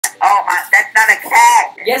not a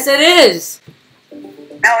cat. Yes, it is.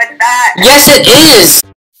 No, it's not. Yes, it is.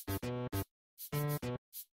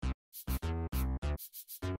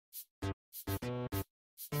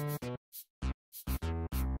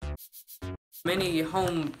 Mini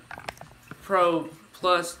Home Pro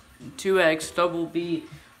Plus 2X Double B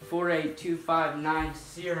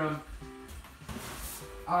 482590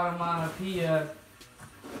 Automatopoeia.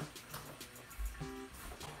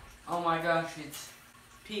 Oh my gosh, it's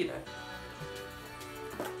PETA.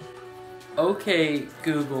 Okay,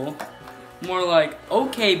 Google. More like,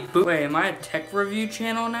 okay, boo. Wait, am I a tech review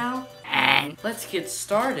channel now? And let's get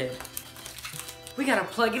started. We gotta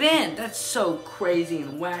plug it in. That's so crazy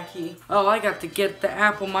and wacky. Oh, I got to get the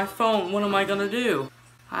app on my phone. What am I gonna do?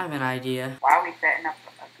 I have an idea. Why are we setting up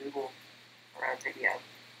a Google for a video?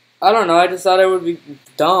 I don't know. I just thought it would be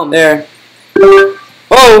dumb. There.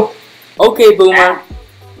 Whoa. Okay, Boomer.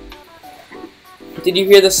 Did you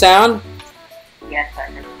hear the sound? Yes, I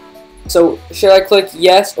did. So, should I click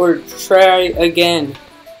yes or try again?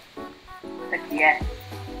 Click yes.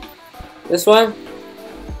 This one?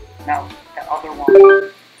 No, the other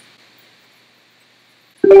one.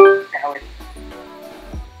 That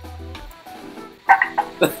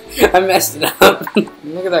was... I messed it up.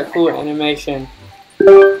 Look at that cool animation.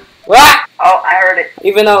 What? Oh, I heard it.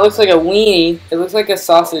 Even though it looks like a weenie, it looks like a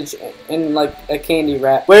sausage in like a candy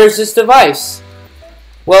wrap. Where is this device?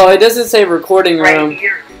 Well, it doesn't say recording room. Right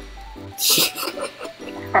here.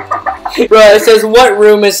 Bro, it says what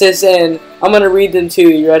room is this in? I'm gonna read them to you.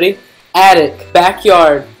 You ready? Attic,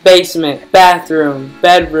 backyard, basement, bathroom,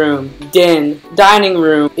 bedroom, den, dining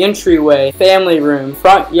room, entryway, family room,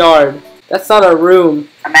 front yard. That's not a room.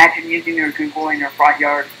 Imagine using your Google in your front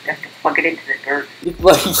yard just to plug it into the dirt.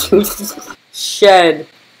 Shed.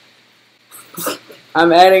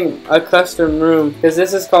 I'm adding a custom room because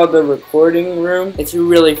this is called the recording room. It's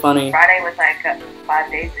really funny. Friday was like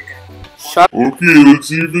 5 days ago. Okay, let's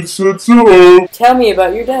see if it sets up. Tell me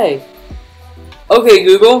about your day. Okay,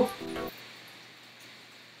 Google.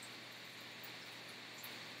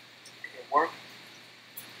 Did it work?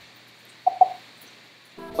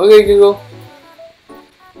 Okay, Google.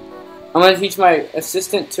 I'm gonna teach my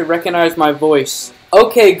assistant to recognize my voice.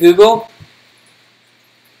 Okay, Google.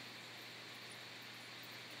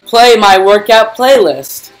 Play my workout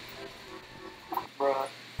playlist. Bruh.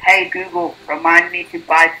 Hey Google, remind me to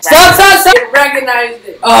buy Stop! It recognized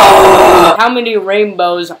it. Oh. How many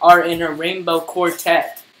rainbows are in a rainbow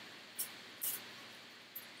quartet?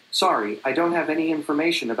 Sorry, I don't have any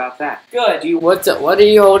information about that. Good. What are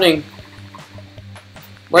you holding?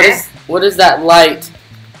 What is that light?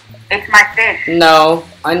 It's my fish. No,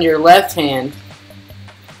 on your left hand.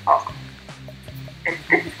 Oh.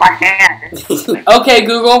 This is my hand. Okay,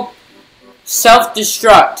 Google.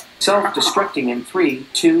 Self-destruct. Self-destructing in 3,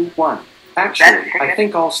 2, 1. Actually, I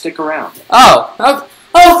think I'll stick around. Oh,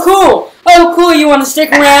 cool. Oh, cool. You want to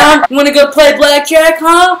stick around? You want to go play blackjack,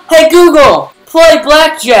 huh? Hey, Google, play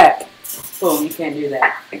blackjack. Boom, you can't do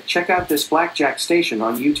that. Check out this blackjack station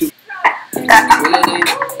on YouTube. I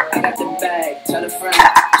got the bag. Tell a friend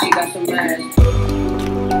she got some man.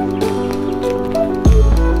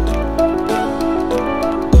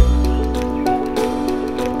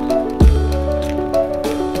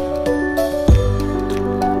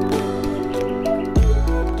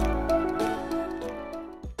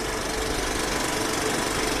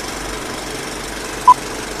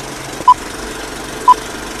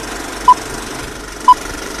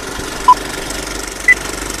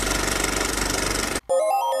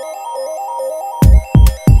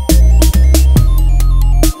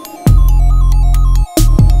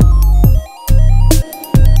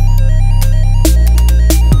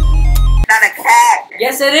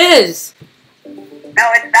 Yes, it is. No,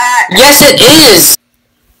 it's not. Yes, it is.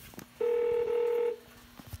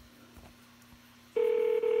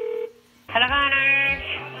 Hello, Connors.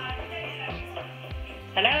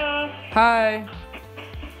 Hello. Hi.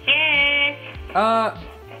 Yes.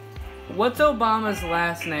 What's Obama's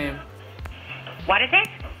last name? What is it?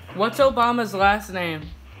 What's Obama's last name?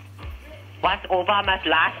 What's Obama's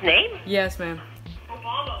last name? Yes, ma'am.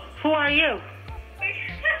 Obama. Who are you?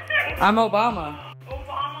 I'm Obama.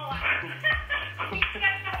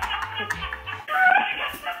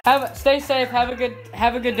 Stay safe. Have a good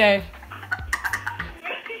day.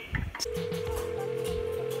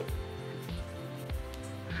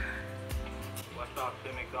 What's up,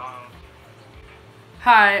 to McDonald?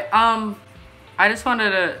 Hi. I just wanted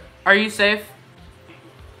to. Are you safe?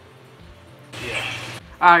 Yeah.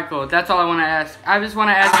 Alright, cool. That's all I want to ask. I just want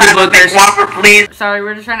to ask people if they're Whopper, please. Sorry,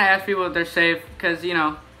 we're just trying to ask people if they're safe, because, you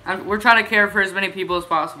know, we're trying to care for as many people as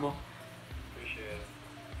possible. Appreciate it.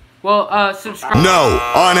 Well, subscribe. No,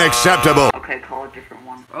 unacceptable. Okay, call a different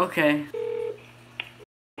one. Okay.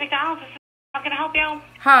 McDonald's, how can I help you?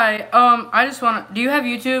 Hi, I just wanna, do you have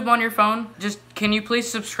YouTube on your phone? Can you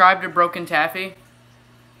please subscribe to Broken Taffy?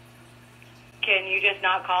 Can you just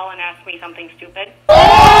not call and ask me something stupid?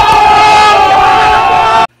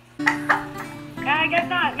 I guess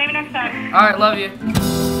not. Maybe next time. Alright, love you.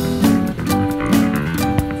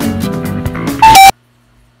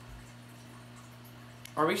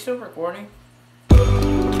 Are we still recording?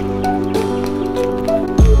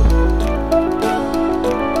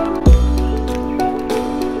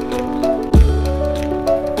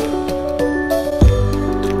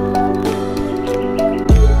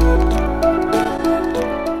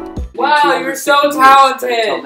 Wow, you're so talented!